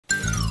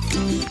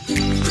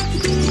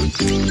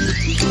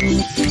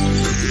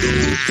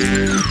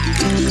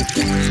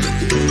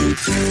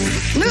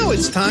Now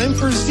it's time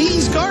for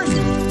Z's Garden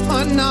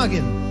on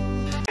Noggin.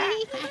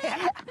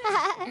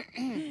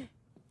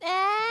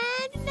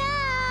 And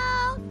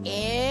now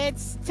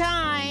It's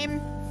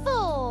time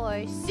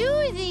for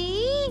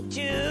Susie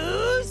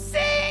to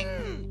sing.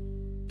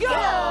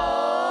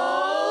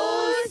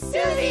 Go,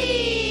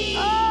 Susie!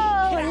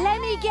 Oh,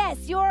 let me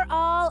guess. You're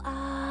all,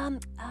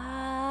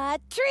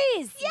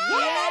 trees.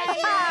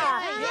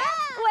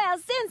 Well,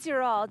 since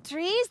you're all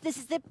trees, this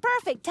is the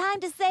perfect time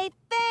to say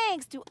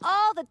thanks to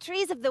all the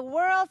trees of the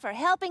world for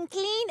helping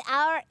clean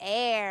our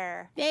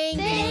air. Thank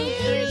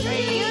you,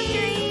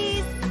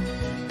 trees.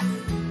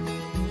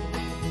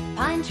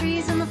 Pine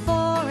trees in the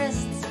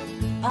forests,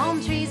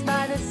 palm trees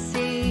by the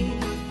sea,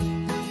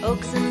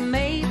 oaks and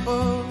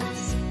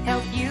maples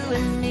help you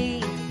and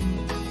me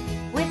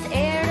with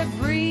air to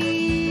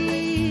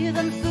breathe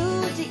and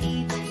food to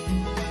eat,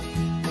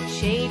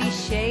 shady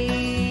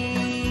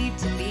shade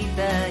to beat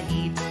the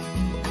heat.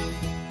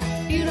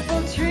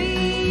 Beautiful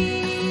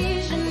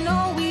trees, you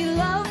know we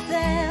love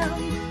them.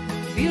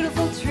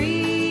 Beautiful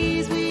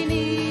trees, we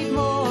need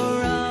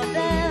more of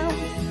them.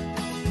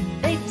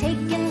 They take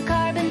in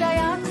carbon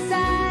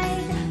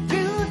dioxide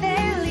through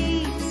their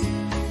leaves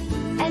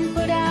and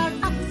put out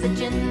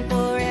oxygen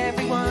for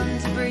everyone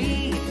to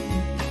breathe.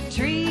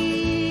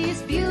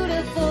 Trees,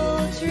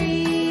 beautiful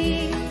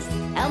trees,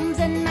 elms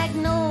and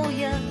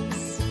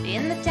magnolias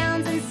in the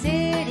towns and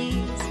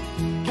cities,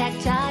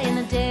 cacti in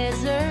the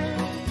desert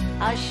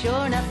are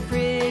sure enough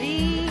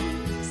pretty.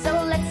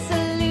 So let's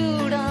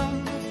salute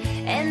them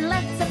and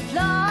let's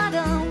applaud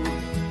them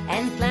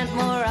and plant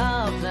more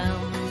of them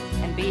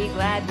and be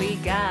glad we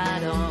got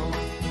them.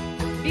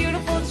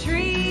 Beautiful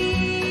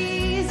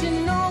trees, you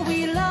know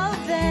we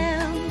love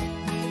them.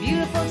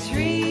 Beautiful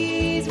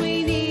trees,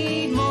 we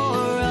need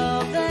more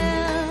of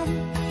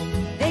them.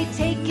 They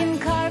take in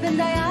carbon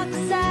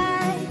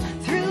dioxide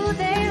through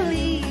their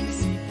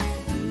leaves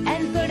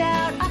and put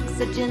out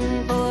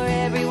oxygen for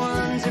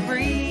everyone to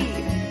breathe.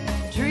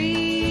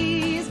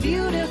 Trees,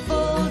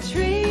 beautiful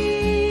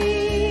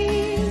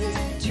trees.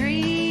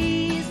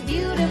 Trees,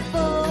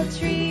 beautiful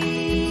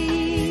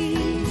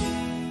trees.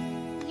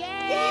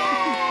 Yay!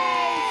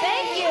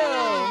 Thank you.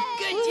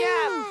 Good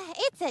job.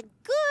 It's a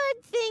good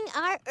thing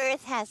our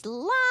Earth has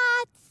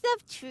lots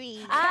of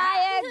trees.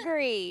 I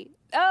agree.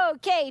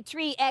 Okay,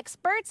 tree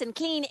experts and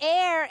clean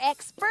air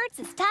experts,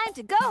 it's time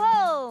to go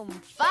home.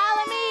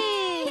 Follow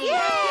me.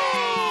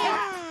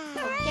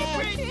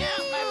 Bring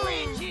down my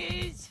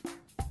branches.